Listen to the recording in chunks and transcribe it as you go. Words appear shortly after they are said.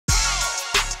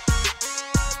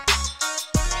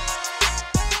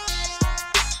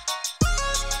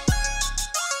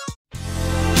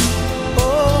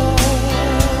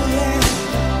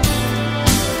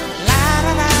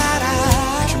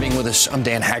I'm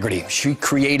Dan Haggerty. She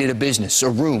created a business, a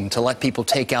room to let people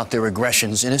take out their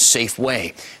aggressions in a safe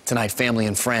way. Tonight, family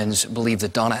and friends believe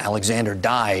that Donna Alexander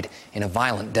died in a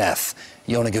violent death.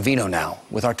 Yona Gavino now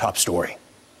with our top story.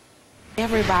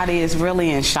 Everybody is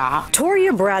really in shock.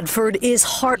 Toria Bradford is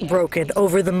heartbroken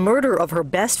over the murder of her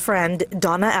best friend,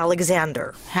 Donna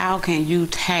Alexander. How can you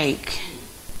take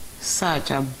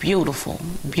such a beautiful,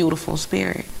 beautiful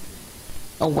spirit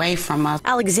away from us?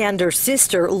 Alexander's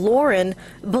sister, Lauren,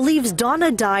 believes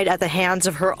Donna died at the hands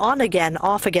of her on-again,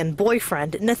 off-again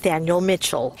boyfriend, Nathaniel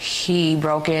Mitchell. He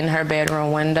broke in her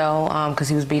bedroom window because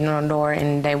he was beating on the door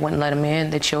and they wouldn't let him in.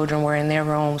 The children were in their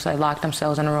rooms. They locked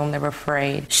themselves in a room. They were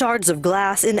afraid. Shards of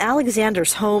glass in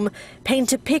Alexander's home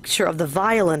paint a picture of the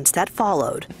violence that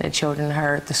followed. The children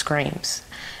heard the screams,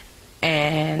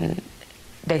 and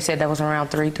they said that was around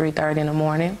 3:30 in the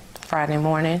morning, Friday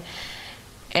morning.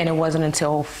 And it wasn't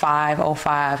until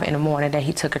 5:05 in the morning that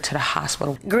he took her to the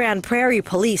hospital. Grand Prairie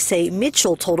police say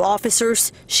Mitchell told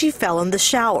officers she fell in the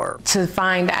shower. To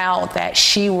find out that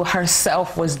she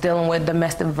herself was dealing with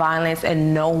domestic violence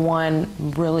and no one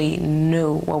really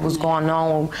knew what was going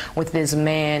on with this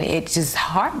man, it's just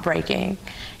heartbreaking,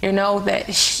 you know,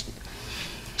 that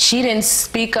she didn't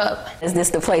speak up. Is this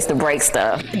the place to break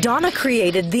stuff? Donna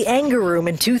created the Anger Room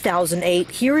in 2008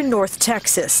 here in North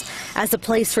Texas as a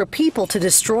place for people to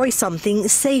destroy something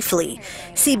safely.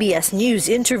 CBS News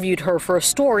interviewed her for a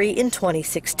story in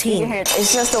 2016.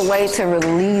 It's just a way to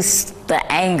release the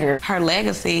anger. Her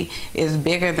legacy is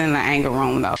bigger than the Anger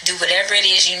Room, though. Do whatever it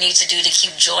is you need to do to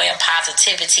keep joy and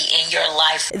positivity in your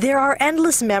life. There are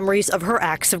endless memories of her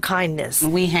acts of kindness.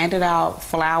 We handed out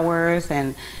flowers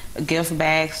and gift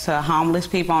bags to homeless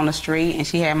people on the street, and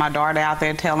she had my daughter out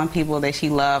there telling people that she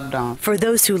loved them. For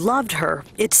those who loved her,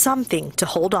 it's something to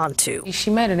hold on to. She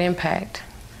made an impact.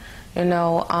 You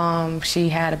know, she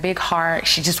had a big heart.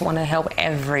 She just wanted to help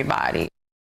everybody.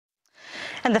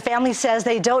 And the family says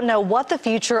they don't know what the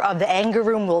future of the Anger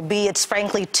Room will be. It's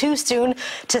frankly too soon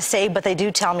to say, but they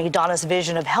do tell me Donna's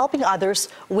vision of helping others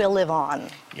will live on.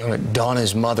 You know,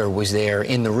 Donna's mother was there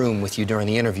in the room with you during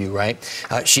the interview, right?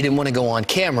 She didn't want to go on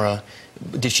camera.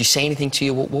 Did she say anything to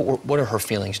you? What are her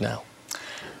feelings now?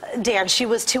 Dan, she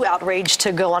was too outraged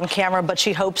to go on camera, but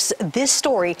she hopes this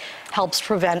story helps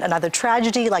prevent another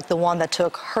tragedy like the one that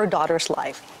took her daughter's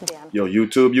life. Dan. Yo,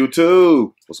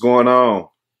 YouTube, what's going on?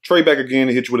 Trey back again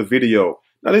to hit you with a video.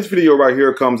 Now, this video right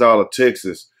here comes out of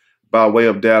Texas by way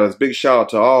of Dallas. Big shout out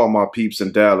to all my peeps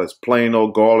in Dallas, Plano,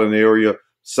 Garland area,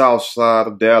 south side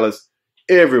of Dallas,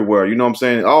 everywhere. You know what I'm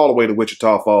saying? All the way to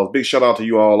Wichita Falls. Big shout out to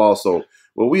you all also.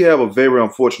 Well, we have a very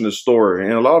unfortunate story,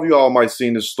 and a lot of you all might have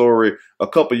seen this story a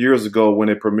couple years ago when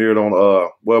it premiered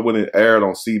on, when it aired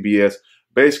on CBS,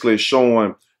 basically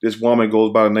showing this woman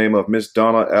goes by the name of Miss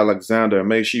Donna Alexander, and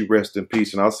may she rest in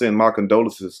peace. And I send my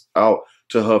condolences out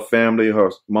to her family, her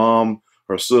mom,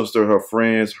 her sister, her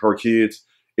friends, her kids,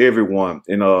 everyone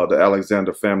in the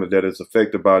Alexander family that is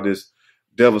affected by this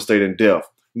devastating death.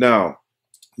 Now,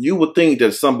 you would think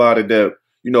that somebody that,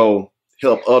 you know,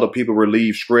 help other people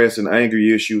relieve stress and anger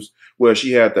issues, where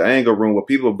she had the Anger Room where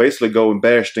people basically go and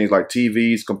bash things like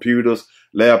TVs, computers,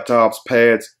 laptops,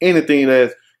 pads, anything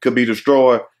that could be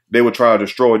destroyed, they would try to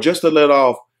destroy just to let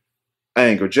off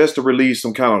anger, just to release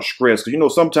some kind of stress. Because, you know,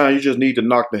 sometimes you just need to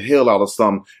knock the hell out of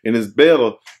something, and it's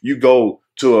better you go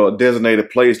to a designated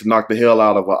place to knock the hell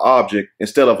out of an object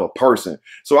instead of a person.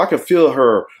 So I can feel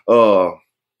her,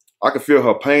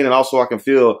 pain, and also I can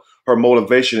feel her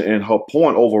motivation and her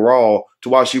point overall to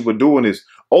why she was doing this.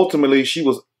 Ultimately, she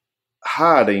was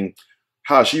hiding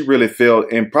how she really felt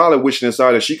and probably wishing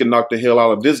inside that she could knock the hell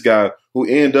out of this guy who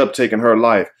ended up taking her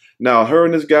life. Now, her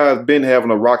and this guy have been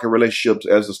having a rocky relationship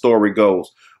as the story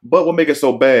goes. But what makes it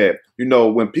so bad, you know,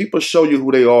 when people show you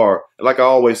who they are, like I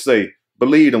always say,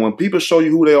 believe them. When people show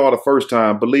you who they are the first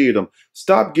time, believe them.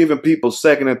 Stop giving people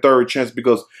second and third chances,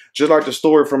 because just like the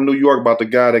story from New York about the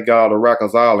guy that got out of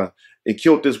Rikers Island and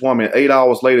killed this woman 8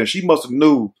 hours later, she must have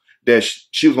knew that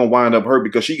she was going to wind up hurt,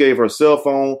 because she gave her cell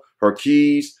phone, her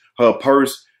keys, her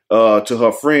purse to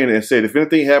her friend and said, if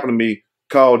anything happened to me,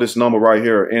 call this number right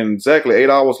here. And exactly 8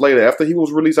 hours later, after he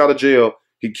was released out of jail,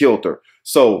 he killed her.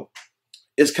 So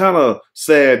it's kind of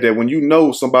sad that when you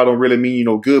know somebody don't really mean you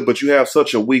no good, but you have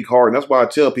such a weak heart. And that's why I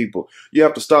tell people, you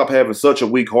have to stop having such a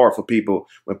weak heart for people.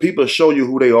 When people show you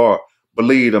who they are,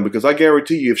 believe them. Because I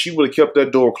guarantee you, if she would have kept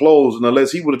that door closed, and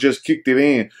unless he would have just kicked it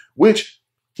in, which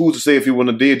who's to say if he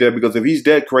wouldn't have did that? Because if he's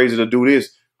that crazy to do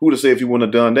this, who to say if he wouldn't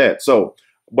have done that? So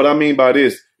what I mean by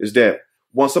this is that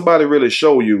when somebody really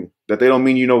show you that they don't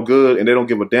mean you no good and they don't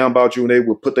give a damn about you and they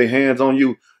will put their hands on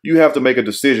you, you have to make a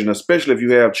decision, especially if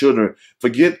you have children.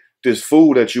 Forget this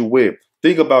fool that you with.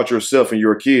 think about yourself and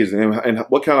your kids, and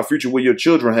what kind of future will your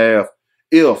children have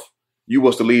if you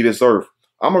was to leave this earth.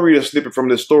 I'm going to read a snippet from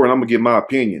this story, and I'm going to give my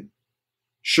opinion.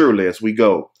 Surely, as we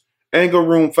go. Anger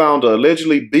room founder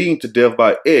allegedly beaten to death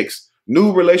by ex.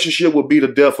 New relationship will be the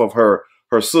death of her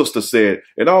sister said.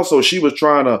 And also, she was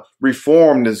trying to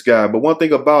reform this guy. But one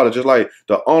thing about it, just like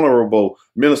the Honorable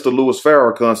Minister Louis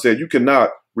Farrakhan said, you cannot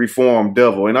reform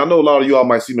devil. And I know a lot of y'all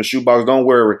might see my shoebox. Don't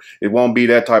worry. It won't be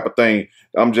that type of thing.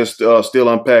 I'm just still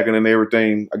unpacking and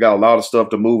everything. I got a lot of stuff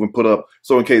to move and put up.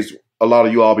 So in case a lot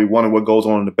of you all be wondering what goes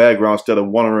on in the background instead of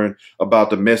wondering about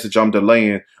the message I'm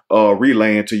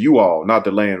relaying to you all. Not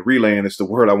delaying, relaying is the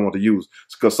word I want to use.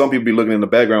 Because some people be looking in the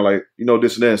background like, you know,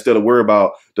 this and that, instead of worry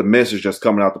about the message that's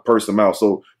coming out the person's mouth.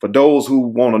 So for those who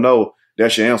want to know,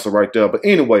 that's your answer right there. But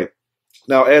anyway,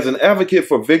 now as an advocate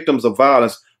for victims of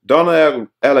violence, Donna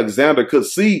Alexander could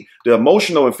see the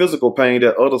emotional and physical pain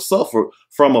that others suffer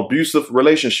from abusive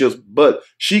relationships, but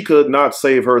she could not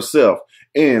save herself.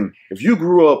 And if you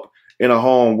grew up in a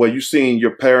home where you seen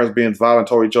your parents being violent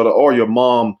toward each other, or your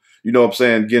mom, you know what I'm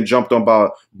saying, getting jumped on by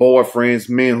boyfriends,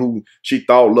 men who she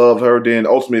thought loved her, then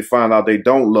ultimately find out they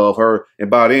don't love her,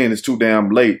 and by then it's too damn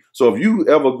late. So if you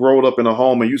ever growed up in a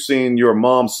home and you seen your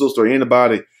mom, sister, or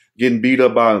anybody getting beat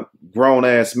up by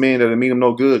grown-ass men that didn't mean them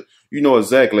no good, you know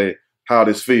exactly how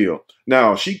this feel.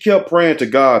 Now, she kept praying to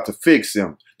God to fix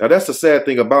him. Now, that's the sad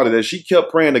thing about it, that she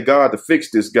kept praying to God to fix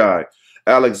this guy.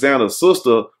 Alexander's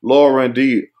sister, Lauren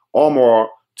D. Omar,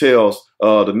 tells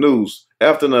the news,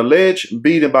 after an alleged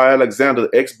beating by Alexander's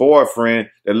ex-boyfriend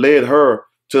that led her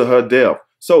to her death.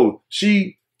 So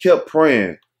she kept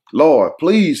praying, Lord,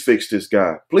 please fix this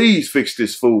guy. Please fix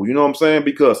this fool. You know what I'm saying?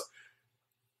 Because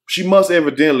she must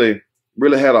evidently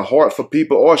really had a heart for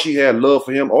people, or she had love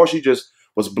for him, or she just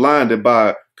was blinded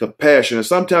by compassion. And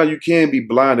sometimes you can be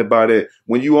blinded by that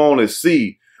when you only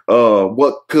see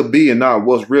what could be and not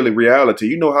what's really reality.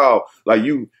 You know how, like,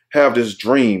 you have this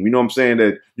dream, you know what I'm saying,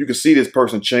 that you can see this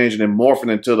person changing and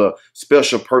morphing into the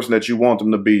special person that you want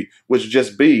them to be, which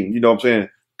just be, you know what I'm saying,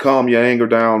 calm your anger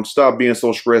down, stop being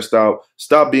so stressed out,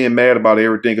 stop being mad about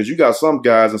everything, because you got some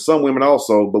guys and some women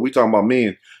also, but we talking about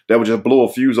men, that would just blow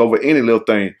a fuse over any little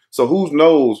thing. So who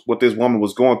knows what this woman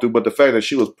was going through, but the fact that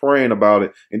she was praying about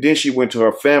it, and then she went to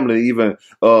her family to even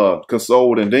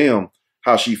consoling them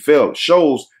how she felt,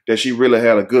 shows that she really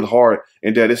had a good heart,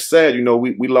 and that it's sad, you know,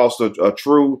 we lost a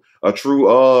true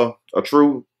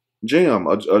gem,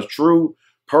 a true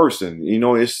person. You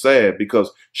know, it's sad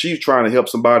because she's trying to help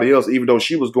somebody else, even though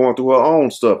she was going through her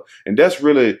own stuff. And that's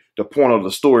really the point of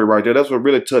the story right there. That's what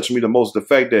really touched me the most, the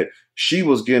fact that she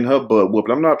was getting her butt whooped.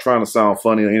 I'm not trying to sound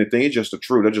funny or anything. It's just the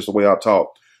truth. That's just the way I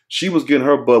talk. She was getting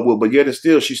her butt whooped, but yet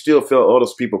she still felt other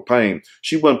people's pain.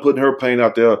 She wasn't putting her pain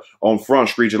out there on Front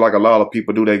Street just like a lot of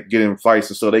people do. They get in fights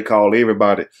and stuff. They call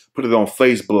everybody, put it on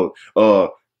Facebook,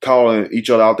 calling each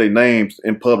other out their names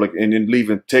in public, and then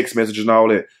leaving text messages and all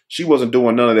that. She wasn't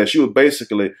doing none of that. She was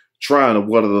basically trying to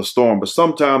weather the storm. But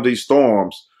sometimes these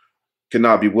storms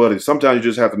cannot be weathered. Sometimes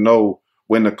you just have to know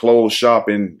when to close shop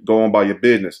and go on by your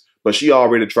business. But she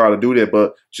already tried to do that.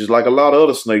 But just like a lot of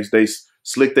other snakes, they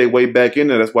slick their way back in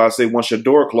there. That's why I say once your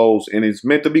door closed and it's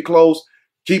meant to be closed,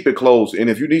 keep it closed.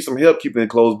 And if you need some help keeping it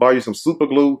closed, buy you some super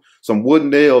glue, some wooden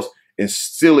nails, and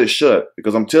seal it shut.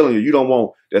 Because I'm telling you, you don't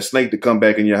want that snake to come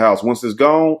back in your house. Once it's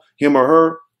gone, him or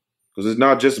her, because it's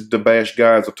not just to bash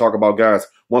guys or talk about guys.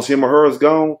 Once him or her is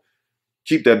gone,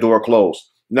 keep that door closed.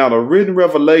 Now, the written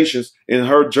revelations in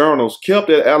her journals kept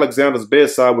at Alexander's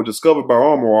bedside were discovered by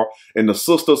Omar and the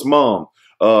sister's mom,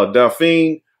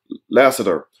 Delphine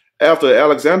Lassiter, after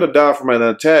Alexander died from an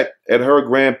attack at her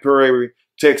Grand Prairie,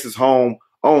 Texas home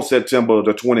on September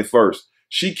the 21st.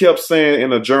 She kept saying in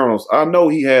the journals, I know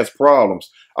he has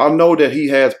problems. I know that he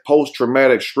has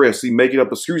post-traumatic stress. He making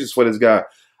up excuses for this guy.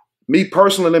 Me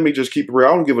personally, let me just keep it real.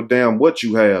 I don't give a damn what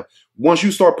you have. Once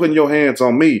you start putting your hands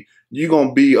on me, you're going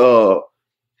to be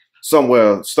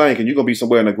somewhere stinking. You're going to be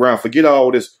somewhere in the ground. Forget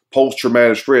all this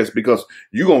post-traumatic stress, because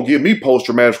you're going to give me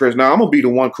post-traumatic stress. Now I'm going to be the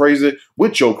one crazy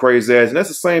with your crazy ass. And that's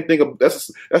the same thing.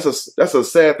 That's a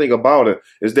sad thing about it,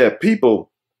 is that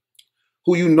people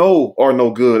who you know are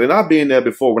no good. And I've been there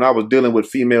before when I was dealing with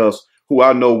females who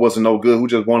I know wasn't no good, who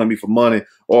just wanted me for money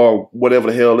or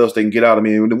whatever the hell else they can get out of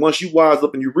me. And then once you wise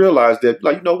up and you realize that,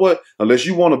 like, you know what, unless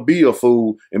you want to be a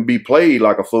fool and be played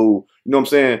like a fool, you know what I'm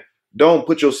saying? Don't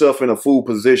put yourself in a fool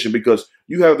position, because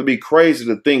you have to be crazy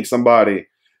to think somebody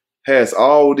has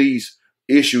all these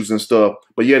issues and stuff,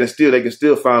 but yet they can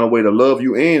still find a way to love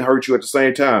you and hurt you at the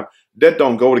same time. That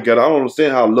don't go together. I don't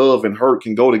understand how love and hurt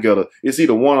can go together. It's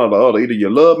either one or the other. Either you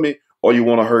love me or you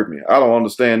want to hurt me. I don't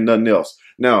understand nothing else.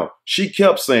 Now, she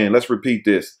kept saying, let's repeat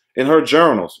this, in her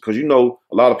journals, because you know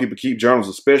a lot of people keep journals,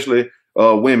 especially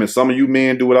women. Some of you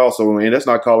men do it also, and that's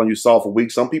not calling you soft or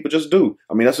weak. Some people just do.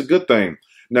 I mean, that's a good thing.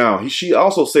 Now, she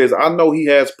also says, I know he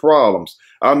has problems.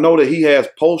 I know that he has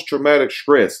post-traumatic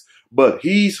stress, but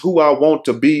he's who I want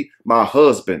to be my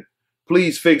husband.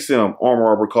 Please fix him, Armor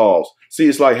Arbor calls. See,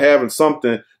 it's like having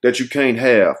something that you can't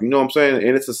have. You know what I'm saying?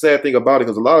 And it's a sad thing about it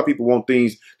because a lot of people want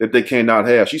things that they cannot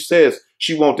have. She says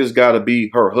she wants this guy to be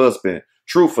her husband.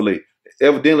 Truthfully,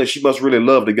 evidently, she must really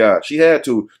love the guy. She had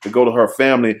to go to her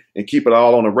family and keep it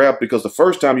all on the wrap, because the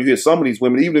first time you hear some of these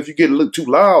women, even if you get a little too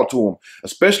loud to them,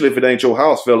 especially if it ain't your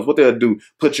house, fellas, what they'll do,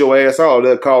 put your ass out.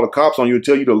 They'll call the cops on you and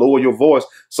tell you to lower your voice.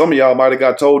 Some of y'all might have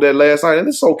got told that last night, and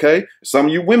it's okay. Some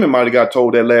of you women might have got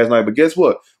told that last night, but guess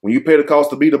what? When you pay the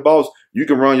cost to be the boss, you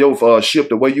can run your ship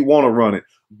the way you want to run it.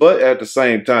 But at the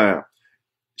same time,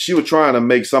 she was trying to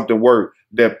make something work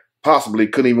that possibly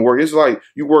couldn't even work. It's like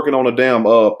you working on a damn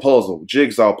puzzle,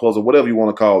 jigsaw puzzle, whatever you want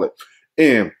to call it.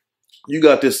 And you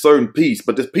got this certain piece,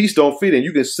 but this piece don't fit in.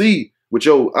 You can see with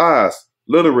your eyes,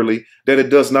 literally, that it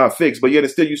does not fix. But yet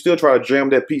you still try to jam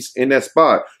that piece in that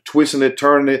spot, twisting it,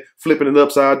 turning it, flipping it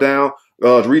upside down,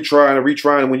 retrying and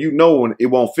retrying when you know when it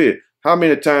won't fit. How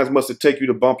many times must it take you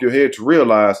to bump your head to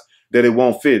realize that it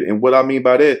won't fit? And what I mean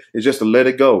by that is just to let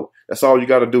it go. That's all you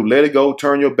got to do. Let it go.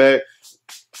 Turn your back.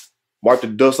 Wipe the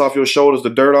dust off your shoulders, the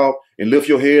dirt off, and lift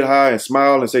your head high and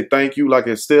smile and say thank you, like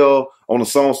Estelle on the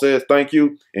song says, thank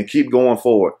you, and keep going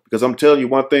forward. Because I'm telling you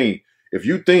one thing, if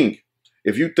you think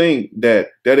that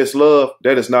is love,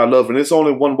 that is not love. And it's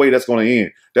only one way that's going to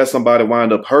end. That's somebody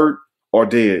wind up hurt or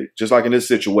dead, just like in this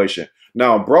situation.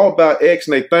 Now, brought by ex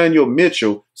Nathaniel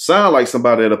Mitchell, sound like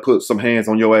somebody that'll put some hands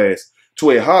on your ass, to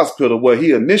a hospital where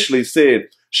he initially said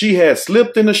she had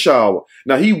slipped in the shower.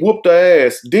 Now, he whooped her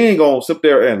ass, then gonna sit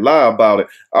there and lie about it.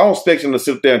 I don't expect him to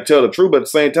sit there and tell the truth, but at the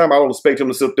same time, I don't expect him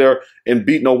to sit there and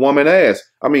beat no woman ass.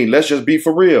 I mean, let's just be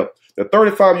for real. The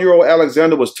 35-year-old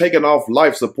Alexander was taken off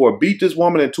life support, beat this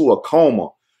woman into a coma.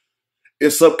 It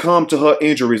succumbed to her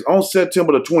injuries on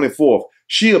September the 24th.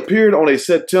 She appeared on a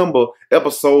September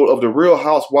episode of The Real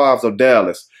Housewives of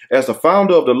Dallas as the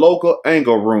founder of the local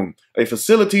Anger Room, a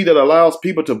facility that allows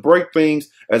people to break things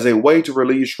as a way to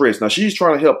relieve stress. Now, she's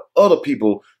trying to help other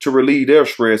people to relieve their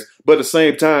stress, but at the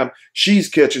same time, she's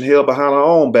catching hell behind her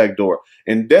own back door.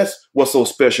 And that's what's so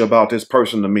special about this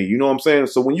person to me. You know what I'm saying?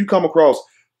 So when you come across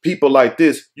people like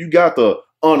this, you got to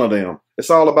honor them. It's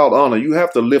all about honor. You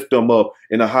have to lift them up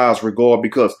in the highest regard,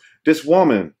 because this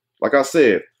woman, like I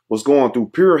said, was going through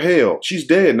pure hell. She's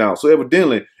dead now. So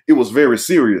evidently it was very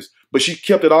serious, but she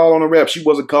kept it all on the wrap. She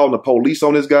wasn't calling the police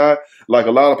on this guy like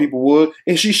a lot of people would,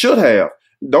 and she should have.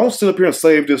 Don't sit up here and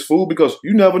save this fool, because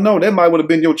you never know. That might would have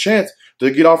been your chance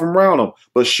to get off and around him.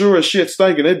 But sure as shit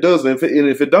stinking, it doesn't. And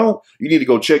if it don't, you need to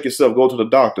go check yourself, go to the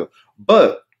doctor.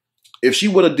 But if she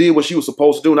would have did what she was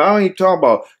supposed to do, now I ain't talking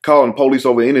about calling police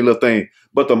over any little thing,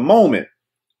 but the moment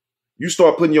you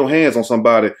start putting your hands on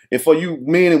somebody, and for you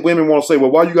men and women want to say, well,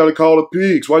 why you got to call the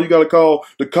pigs? Why you got to call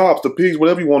the cops, the pigs,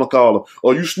 whatever you want to call them?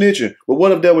 Or you snitching? Well,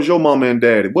 what if that was your mama and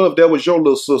daddy? What if that was your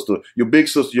little sister, your big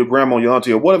sister, your grandma, your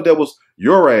auntie? Or what if that was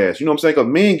your ass? You know what I'm saying?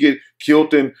 Because men get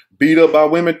killed and beat up by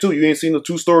women too. You ain't seen the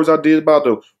 2 stories I did about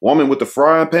the woman with the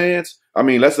frying pans? I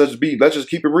mean, let's just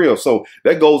keep it real. So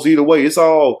that goes either way. It's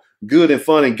all good and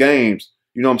fun and games,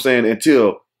 you know what I'm saying,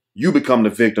 until you become the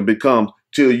victim,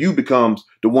 till you becomes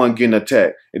the one getting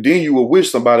attacked. And then you will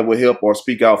wish somebody would help or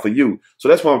speak out for you. So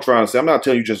that's what I'm trying to say. I'm not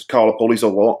telling you just call the police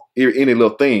over any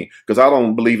little thing, because I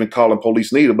don't believe in calling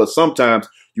police neither, but sometimes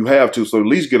you have to. So at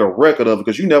least get a record of it,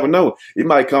 because you never know. It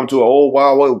might come to an old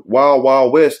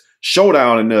wild west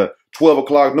showdown in the 12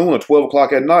 o'clock noon or 12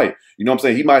 o'clock at night. You know what I'm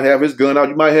saying? He might have his gun out.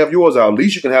 You might have yours out. At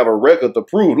least you can have a record to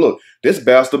prove, look, this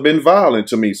bastard been violent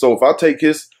to me. So if I take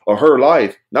his or her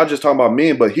life, not just talking about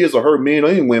men, but his or her men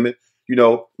and women, you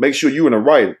know, make sure you're in the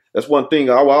right. That's one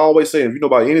thing I will always say. If you know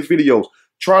about any videos,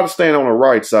 try to stand on the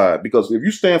right side, because if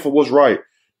you stand for what's right,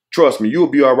 trust me, you'll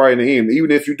be all right in the end, even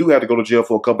if you do have to go to jail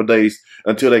for a couple of days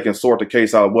until they can sort the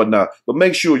case out and whatnot. But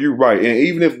make sure you're right. And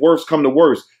even if worse come to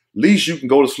worse, at least you can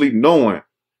go to sleep knowing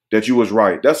that you was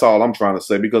right. That's all I'm trying to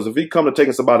say. Because if he come to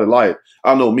taking somebody's life,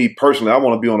 I know me personally, I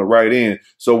want to be on the right end.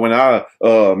 So when I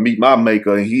meet my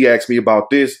maker and he asks me about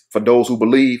this, for those who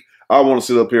believe, I want to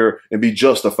sit up here and be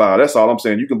justified. That's all I'm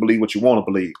saying. You can believe what you want to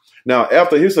believe. Now,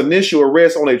 after his initial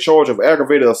arrest on a charge of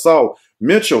aggravated assault,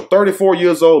 Mitchell, 34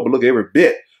 years old, but look every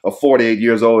bit of 48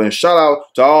 years old. And shout out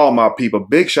to all my people.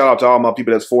 Big shout out to all my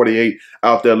people that's 48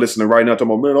 out there listening right now. Talking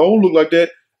about, man, I don't look like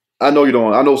that. I know you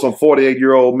don't. I know some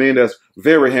 48-year-old men that's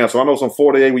very handsome. I know some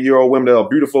 48-year-old women that are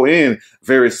beautiful and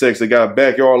very sexy. They got a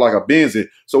backyard like a Benzie.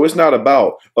 So it's not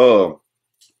about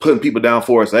putting people down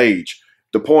for his age.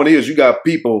 The point is, you got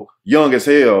people young as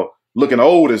hell looking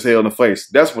old as hell in the face.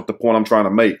 That's what the point I'm trying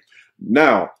to make.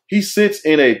 Now, he sits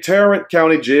in a Tarrant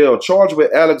County jail charged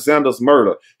with Alexander's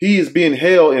murder. He is being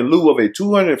held in lieu of a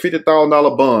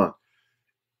 $250,000 bond.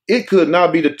 It could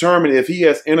not be determined if he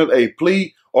has entered a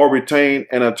plea or retained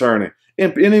an attorney.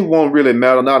 And it won't really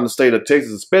matter, not in the state of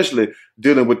Texas, especially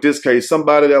dealing with this case.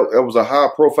 Somebody that was a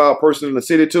high-profile person in the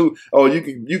city too. Oh, you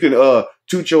can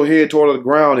toot your head toward the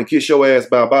ground and kiss your ass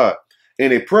bye-bye.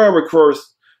 And a prayer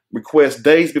request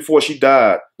days before she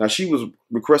died. Now, she was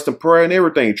requesting prayer and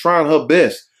everything, trying her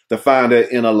best to find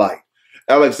that inner light.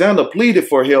 Alexander pleaded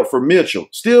for help for Mitchell,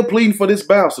 still pleading for this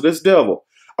bastard, this devil.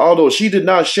 Although she did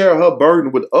not share her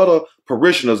burden with other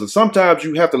parishioners, and sometimes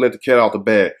you have to let the cat out the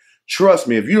bag. Trust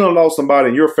me, if you done lost somebody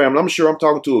in your family, I'm sure I'm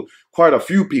talking to quite a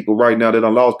few people right now that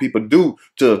done lost people due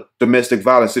to domestic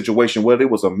violence situation, whether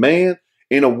it was a man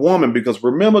and a woman, because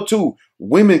remember too,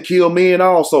 women kill men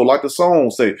also, like the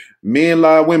song say, men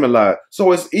lie, women lie.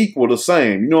 So it's equal, the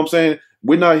same. You know what I'm saying?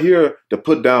 We're not here to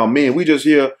put down men. We just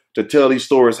here to tell these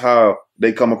stories how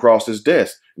they come across this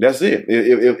desk. That's it.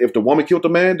 If the woman killed the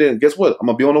man, then guess what? I'm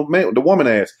going to be on the woman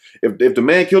ass. If the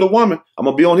man killed a woman, I'm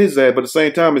going to be on his ass. But at the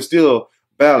same time, it's still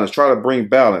balance. Try to bring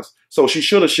balance. So she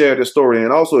should have shared this story.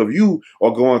 And also, if you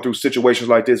are going through situations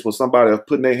like this with somebody that's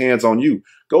putting their hands on you,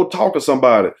 go talk to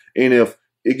somebody. And if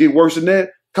it get worse than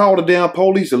that, call the damn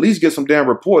police. At least get some damn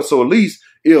reports. So at least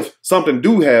if something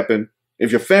do happen, if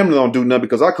your family don't do nothing,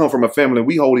 because I come from a family,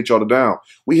 we hold each other down.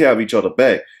 We have each other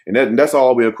back. And that's all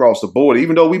the way across the board.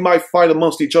 Even though we might fight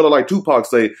amongst each other like Tupac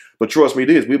say, but trust me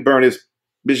this, we burn this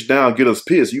bitch down, get us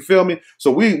pissed. You feel me? So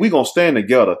we going to stand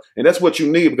together. And that's what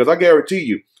you need, because I guarantee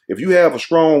you, if you have a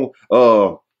strong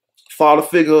father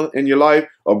figure in your life,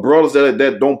 or brothers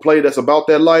that don't play, that's about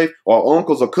that life, or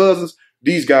uncles or cousins,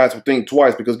 these guys will think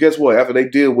twice, because guess what? After they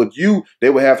deal with you,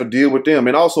 they will have to deal with them.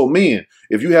 And also men,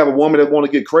 if you have a woman that want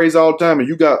to get crazy all the time and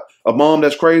you got a mom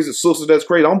that's crazy, a sister that's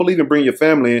crazy, I don't believe in bringing your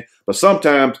family in, but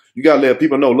sometimes you got to let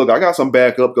people know, look, I got some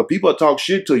backup, because people talk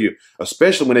shit to you,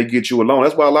 especially when they get you alone.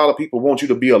 That's why a lot of people want you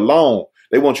to be alone.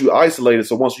 They want you isolated.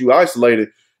 So once you isolated,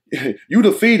 you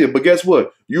defeated. But guess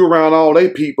what? You around all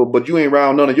they people, but you ain't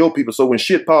around none of your people. So when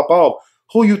shit pop off,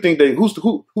 who you think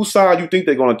whose side you think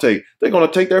they're going to take? They're going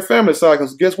to take their family side,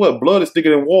 because guess what? Blood is thicker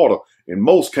than water in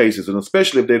most cases, and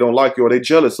especially if they don't like you or they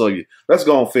jealous of you. Let's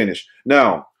go and finish.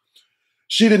 Now,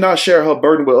 she did not share her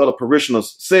burden with other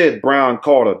parishioners, said Brown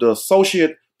Carter, the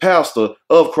associate pastor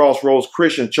of Crossroads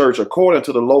Christian Church, according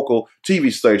to the local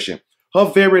TV station. Her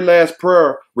very last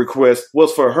prayer request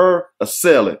was for her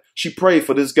assailant. She prayed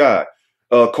for this guy,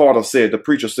 Carter said, the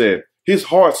preacher said. His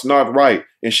heart's not right.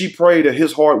 And she prayed that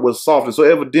his heart was softened. So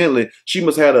evidently, she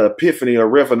must have had an epiphany, a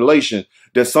revelation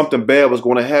that something bad was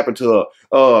going to happen to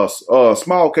her. A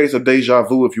small case of deja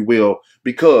vu, if you will,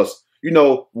 because, you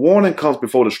know, warning comes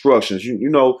before destruction. You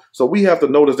know, so we have to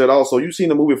notice that also. You've seen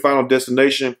the movie Final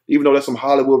Destination, even though that's some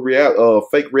Hollywood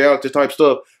fake reality type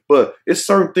stuff. But it's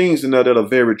certain things in there that are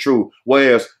very true.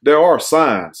 Whereas there are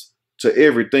signs to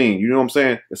everything. You know what I'm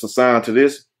saying? It's a sign to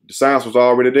this. The signs was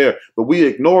already there, but we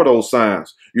ignore those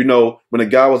signs. You know, when the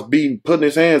guy was beating, putting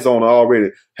his hands on her already,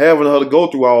 having her to go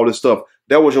through all this stuff,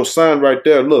 that was your sign right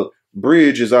there. Look,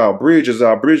 bridge is out, bridge is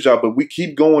out, bridge is out, but we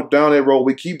keep going down that road.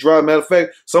 We keep driving. Matter of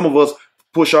fact, some of us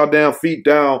push our damn feet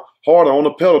down harder on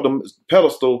the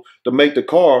pedestal to make the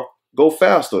car go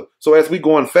faster. So as we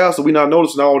going faster, we're not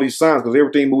noticing all these signs, because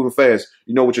everything moving fast,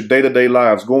 you know, with your day-to-day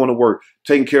lives, going to work,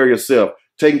 taking care of yourself,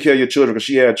 taking care of your children, because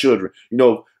she had children, you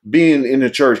know, being in the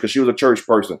church because she was a church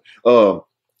person,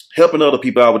 helping other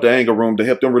people out with the anger room to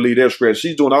help them relieve their stress.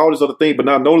 She's doing all this other thing, but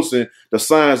not noticing the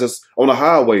signs that's on the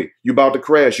highway. You about to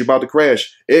crash. You about to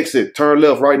crash. Exit. Turn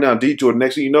left right now. Detour.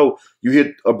 Next thing you know, you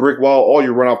hit a brick wall or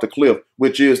you run off the cliff,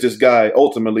 which is this guy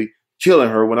ultimately killing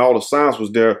her when all the signs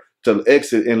was there to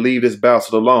exit and leave this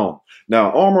bastard alone.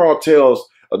 Now, Armor tells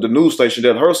the news station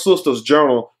that her sister's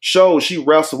journal shows she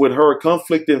wrestled with her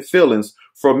conflicting feelings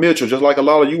for Mitchell, just like a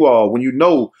lot of you all, when you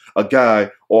know a guy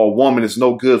or a woman is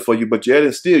no good for you, but yet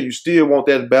and still, you still want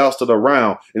that bastard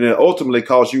around, and it ultimately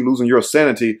causes you losing your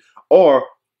sanity or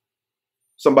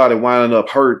somebody winding up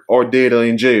hurt or dead or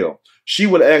in jail. She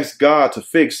would ask God to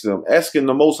fix them, asking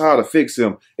the Most High to fix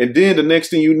him, and then the next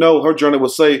thing you know, her journal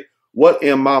would say, what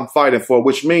am I fighting for?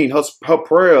 Which means her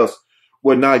prayers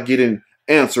were not getting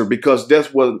answered, because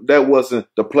that wasn't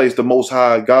the place the Most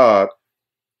High God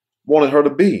wanted her to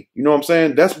be. You know what I'm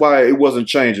saying? That's why it wasn't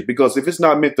changing, because if it's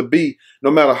not meant to be, no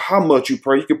matter how much you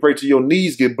pray, you can pray till your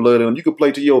knees get blood in them. You can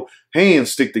pray till your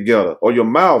hands stick together or your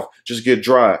mouth just get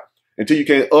dry until you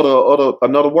can't utter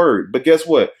another word. But guess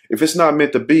what? If it's not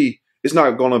meant to be, it's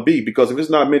not going to be, because if it's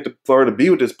not meant for her to be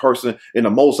with this person and the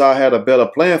Most High had a better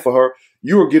plan for her,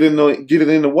 you were getting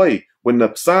in the way. When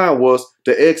the sign was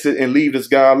to exit and leave this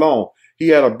guy alone, he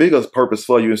had a bigger purpose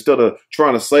for you instead of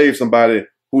trying to save somebody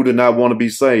who did not want to be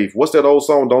saved. What's that old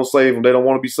song? Don't save them, they don't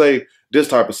want to be saved. This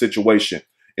type of situation.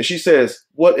 And she says,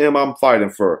 what am I fighting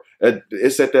for?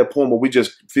 It's at that point where we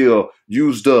just feel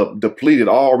used up, depleted.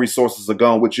 All resources are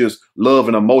gone, which is love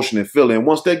and emotion and feeling. And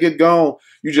once they get gone,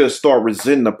 you just start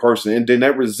resenting the person. And then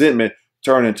that resentment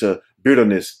turns into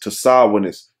bitterness, to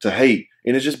sourness, to hate.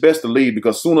 And it's just best to leave,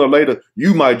 because sooner or later,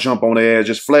 you might jump on their ass,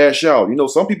 just flash out. You know,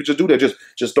 some people just do that,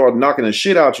 just start knocking the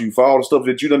shit out you for all the stuff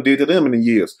that you done did to them in the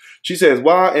years. She says,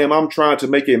 why am I trying to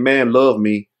make a man love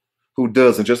me who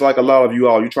doesn't? Just like a lot of you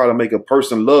all, you try to make a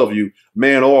person love you,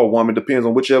 man or a woman, depends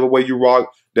on whichever way you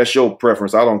rock. That's your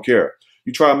preference. I don't care.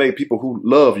 You try to make people who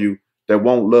love you that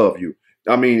won't love you.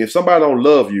 I mean, if somebody don't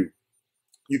love you,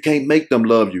 you can't make them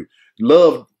love you.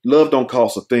 Love don't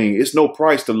cost a thing. It's no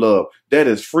price to love. That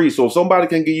is free. So if somebody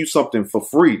can give you something for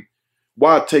free,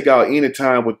 why take out any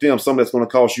time with them, something that's going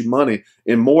to cost you money,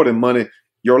 and more than money,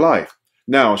 your life?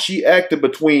 Now, she acted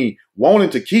between wanting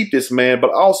to keep this man,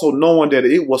 but also knowing that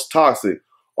it was toxic.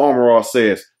 Armorer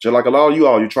says, just like a lot of you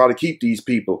all, you try to keep these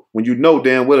people when you know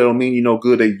damn well it don't mean you no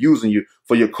good. They using you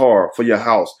for your car, for your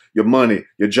house, your money,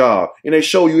 your job. And they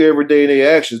show you every day in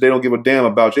their actions. They don't give a damn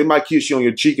about you. They might kiss you on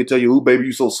your cheek and tell you, ooh, baby,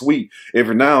 you so sweet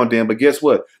every now and then. But guess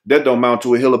what? That don't amount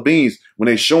to a hill of beans when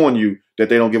they showing you that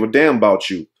they don't give a damn about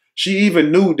you. She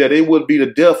even knew that it would be the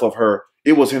death of her.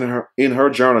 It was in her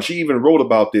journal. She even wrote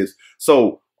about this.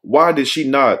 So why did she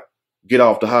not get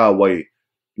off the highway?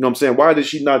 You know what I'm saying? Why did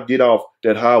she not get off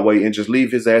that highway and just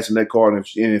leave his ass in that car? And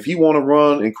if he want to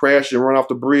run and crash and run off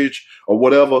the bridge or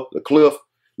whatever, the cliff,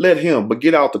 let him, but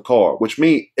get out the car, which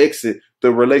means exit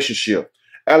the relationship.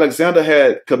 Alexander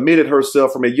had committed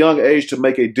herself from a young age to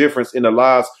make a difference in the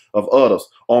lives of others,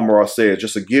 Omar says,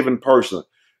 just a given person.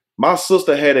 My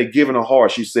sister had a giving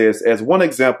heart, she says. As one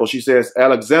example, she says,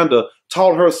 Alexander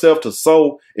taught herself to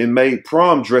sew and made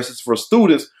prom dresses for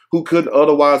students who couldn't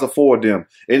otherwise afford them.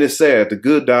 And it's sad, the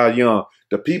good die young.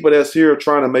 The people that's here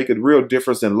trying to make a real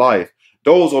difference in life,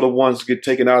 those are the ones that get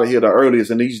taken out of here the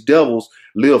earliest, and these devils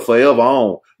live forever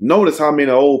on. Notice how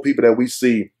many old people that we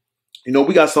see. You know,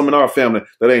 we got some in our family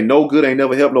that ain't no good, ain't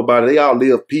never helped nobody. They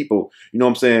outlive people, you know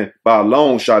what I'm saying, by a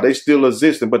long shot. They still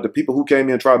existing, but the people who came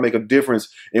in and tried to make a difference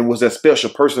and was that special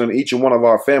person in each and one of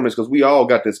our families, because we all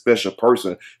got that special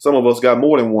person. Some of us got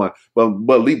more than one, but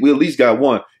we at least got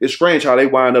one. It's strange how they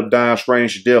wind up dying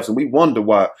strange deaths, and we wonder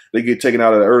why they get taken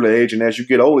out at an early age. And as you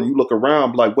get older, you look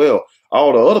around like, well,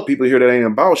 all the other people here that ain't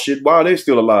about shit, why are they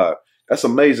still alive? That's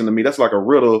amazing to me. That's like a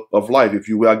riddle of life, if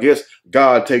you will. I guess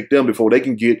God take them before they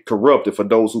can get corrupted, for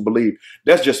those who believe.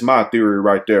 That's just my theory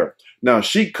right there. Now,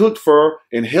 she cooked for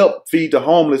and helped feed the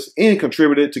homeless and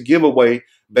contributed to giveaway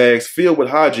bags filled with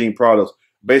hygiene products,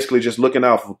 basically just looking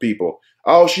out for people.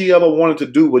 All she ever wanted to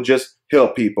do was just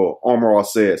help people, Omar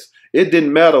says. It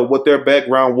didn't matter what their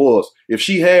background was. If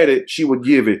she had it, she would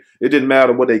give it. It didn't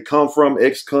matter where they come from,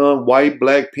 ex-con, white,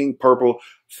 black, pink, purple,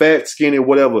 fat, skinny,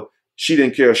 whatever. She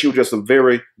didn't care. She was just a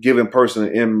very giving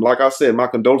person. And like I said, my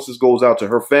condolences goes out to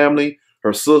her family,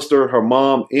 her sister, her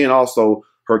mom, and also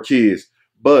her kids.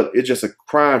 But it's just a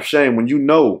crime shame when you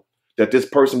know that this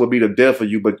person will be the death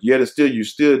of you, but yet you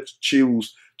still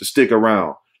choose to stick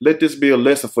around. Let this be a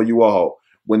lesson for you all.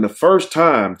 When the first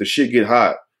time the shit get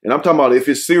hot, and I'm talking about if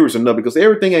it's serious enough, because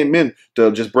everything ain't meant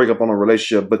to just break up on a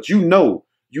relationship, but you know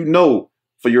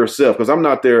for yourself, because I'm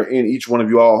not there in each one of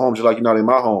you all homes, just like you're not in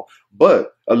my home.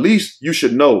 But at least you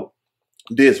should know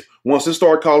this. Once it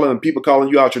start calling and people calling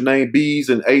you out your name, B's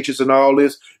and H's and all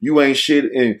this, you ain't shit,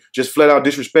 and just flat out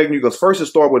disrespecting you. Because first it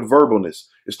start with verbalness.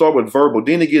 It start with verbal.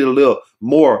 Then it get a little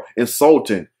more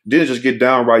insulting. Then it just get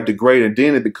downright degrading.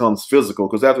 Then it becomes physical.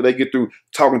 Because after they get through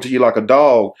talking to you like a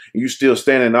dog and you still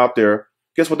standing out there,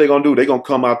 guess what they're going to do? They're going to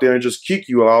come out there and just kick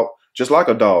you out just like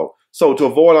a dog. So to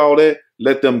avoid all that,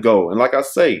 let them go. And like I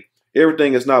say,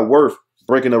 everything is not worth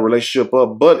breaking a relationship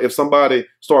up. But if somebody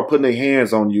start putting their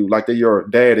hands on you like they're your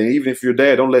dad, and even if your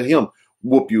dad, don't let him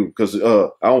whoop you, because I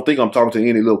don't think I'm talking to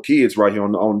any little kids right here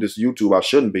on this YouTube. I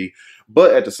shouldn't be.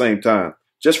 But at the same time,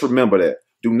 just remember that.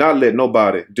 Do not let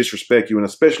nobody disrespect you, and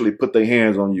especially put their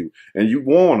hands on you. And you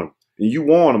warn them. And you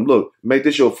warn them, look, make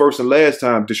this your first and last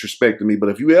time disrespecting me. But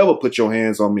if you ever put your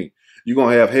hands on me, you're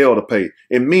going to have hell to pay.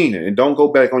 And mean it. And don't go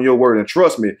back on your word. And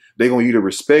trust me, they're going to either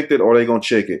respect it or they're going to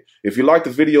check it. If you like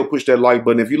the video, push that like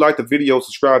button. If you like the video,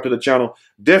 subscribe to the channel.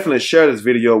 Definitely share this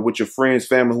video with your friends,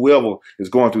 family, whoever is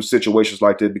going through situations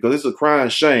like this. Because it's a crying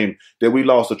shame that we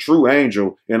lost a true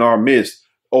angel in our midst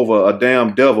over a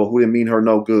damn devil who didn't mean her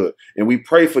no good. And we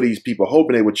pray for these people,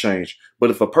 hoping they would change. But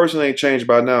if a person ain't changed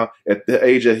by now, at the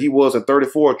age that he was at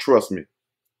 34, trust me,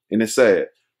 and it's sad,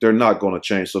 they're not going to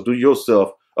change. So do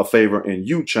yourself a favor and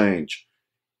you change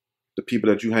the people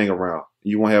that you hang around.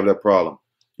 You won't have that problem.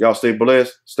 Y'all stay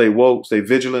blessed, stay woke, stay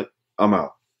vigilant. I'm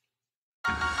out.